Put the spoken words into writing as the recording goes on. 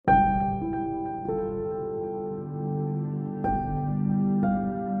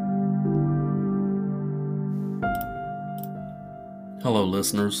Hello,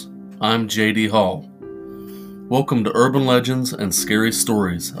 listeners. I'm J.D. Hall. Welcome to Urban Legends and Scary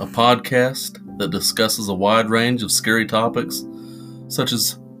Stories, a podcast that discusses a wide range of scary topics such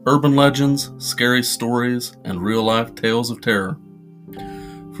as urban legends, scary stories, and real-life tales of terror.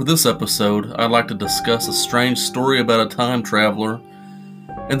 For this episode, I'd like to discuss a strange story about a time traveler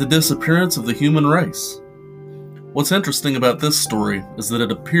and the disappearance of the human race. What's interesting about this story is that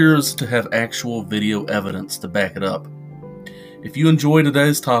it appears to have actual video evidence to back it up. If you enjoy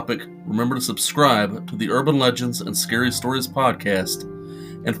today's topic, remember to subscribe to the Urban Legends and Scary Stories podcast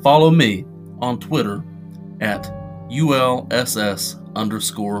and follow me on Twitter at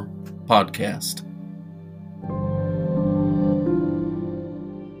ULSS_podcast.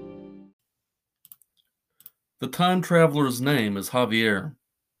 The time traveler's name is Javier,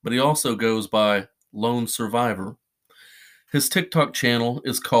 but he also goes by Lone Survivor. His TikTok channel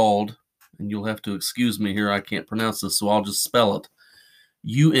is called, and you'll have to excuse me here, I can't pronounce this, so I'll just spell it,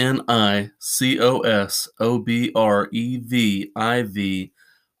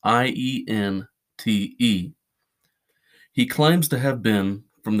 UNICOSOBREVIVIENTE. He claims to have been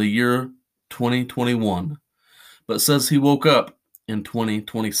from the year 2021, but says he woke up in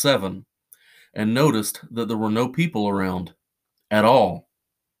 2027 and noticed that there were no people around at all.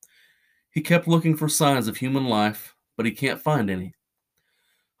 He kept looking for signs of human life, but he can't find any.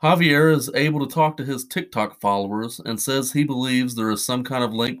 Javier is able to talk to his TikTok followers and says he believes there is some kind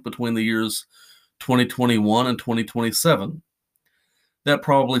of link between the years 2021 and 2027. That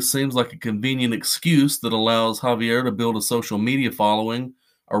probably seems like a convenient excuse that allows Javier to build a social media following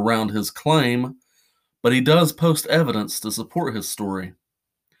around his claim, but he does post evidence to support his story.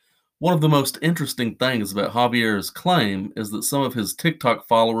 One of the most interesting things about Javier's claim is that some of his TikTok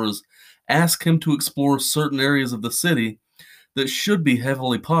followers ask him to explore certain areas of the city that should be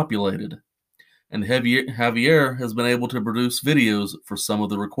heavily populated, and Javier has been able to produce videos for some of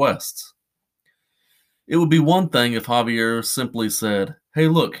the requests. It would be one thing if Javier simply said, "Hey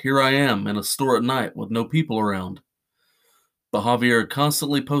look, here I am in a store at night with no people around." But Javier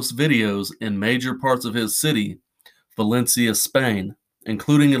constantly posts videos in major parts of his city, Valencia, Spain,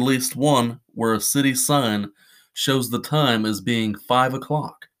 including at least one where a city sign shows the time as being 5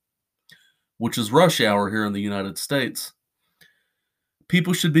 o'clock, which is rush hour here in the United States.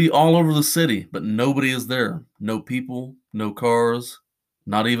 People should be all over the city, but nobody is there. No people, no cars,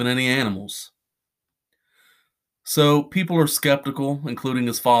 not even any animals. So people are skeptical, including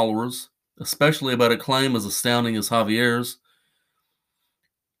his followers, especially about a claim as astounding as Javier's.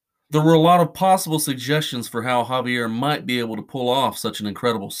 There were a lot of possible suggestions for how Javier might be able to pull off such an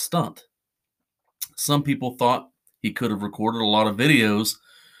incredible stunt. Some people thought he could have recorded a lot of videos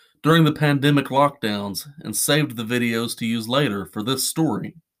during the pandemic lockdowns and saved the videos to use later for this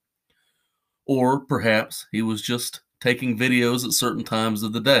story. Or perhaps he was just taking videos at certain times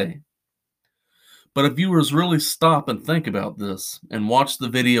of the day. But if viewers really stop and think about this and watch the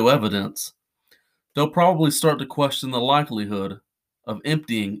video evidence, they'll probably start to question the likelihood of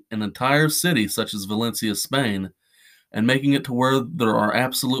emptying an entire city such as Valencia, Spain, and making it to where there are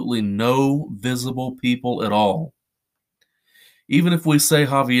absolutely no visible people at all. Even if we say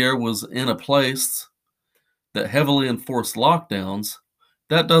Javier was in a place that heavily enforced lockdowns,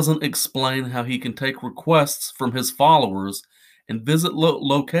 that doesn't explain how he can take requests from his followers and visit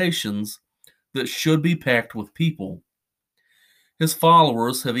locations that should be packed with people. His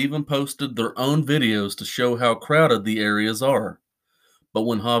followers have even posted their own videos to show how crowded the areas are. But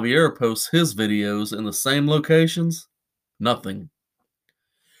when Javier posts his videos in the same locations, nothing.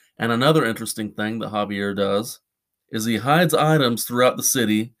 And another interesting thing that Javier does is he hides items throughout the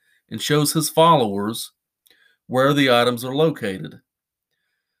city and shows his followers where the items are located.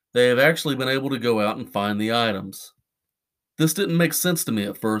 They have actually been able to go out and find the items. This didn't make sense to me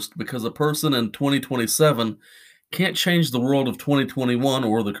at first because a person in 2027 can't change the world of 2021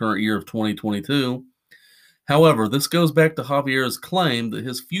 or the current year of 2022. However, this goes back to Javier's claim that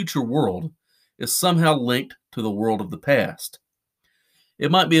his future world is somehow linked to the world of the past. It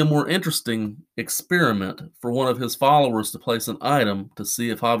might be a more interesting experiment for one of his followers to place an item to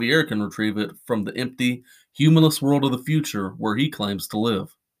see if Javier can retrieve it from the empty, humanless world of the future where he claims to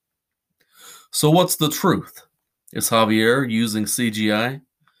live. So what's the truth? Is Javier using CGI?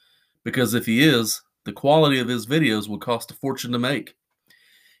 Because if he is, the quality of his videos would cost a fortune to make,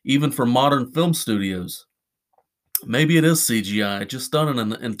 even for modern film studios. Maybe it is CGI, just done in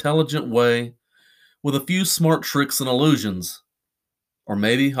an intelligent way with a few smart tricks and illusions. Or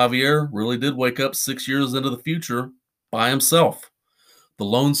maybe Javier really did wake up 6 years into the future by himself, the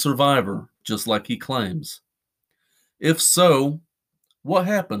lone survivor, just like he claims. If so, what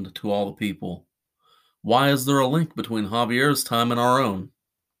happened to all the people? Why is there a link between Javier's time and our own?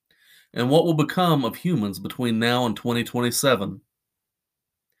 And what will become of humans between now and 2027?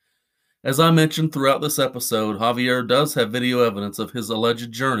 As I mentioned throughout this episode, Javier does have video evidence of his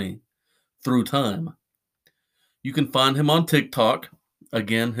alleged journey through time. You can find him on TikTok.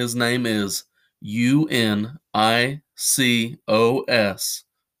 Again, his name is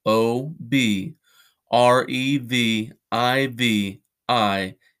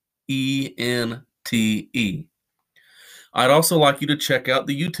I'd also like you to check out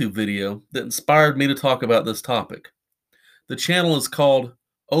the YouTube video that inspired me to talk about this topic. The channel is called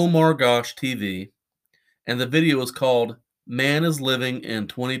Oh My Gosh TV, and the video is called Man is Living in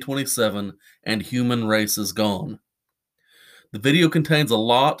 2027 and Human Race is Gone. The video contains a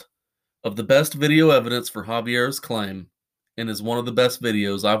lot of the best video evidence for Javier's claim and is one of the best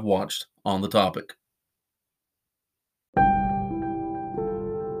videos I've watched on the topic.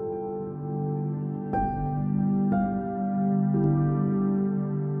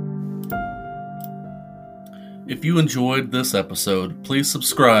 If you enjoyed this episode, please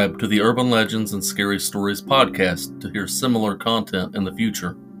subscribe to the Urban Legends and Scary Stories podcast to hear similar content in the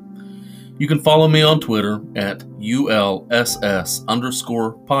future. You can follow me on Twitter at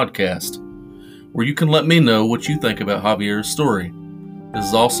ULSS_podcast, where you can let me know what you think about Javier's story. This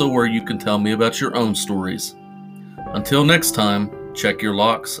is also where you can tell me about your own stories. Until next time, check your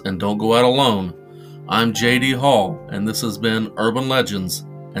locks and don't go out alone. I'm JD Hall, and this has been Urban Legends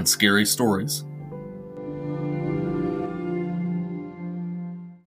and Scary Stories.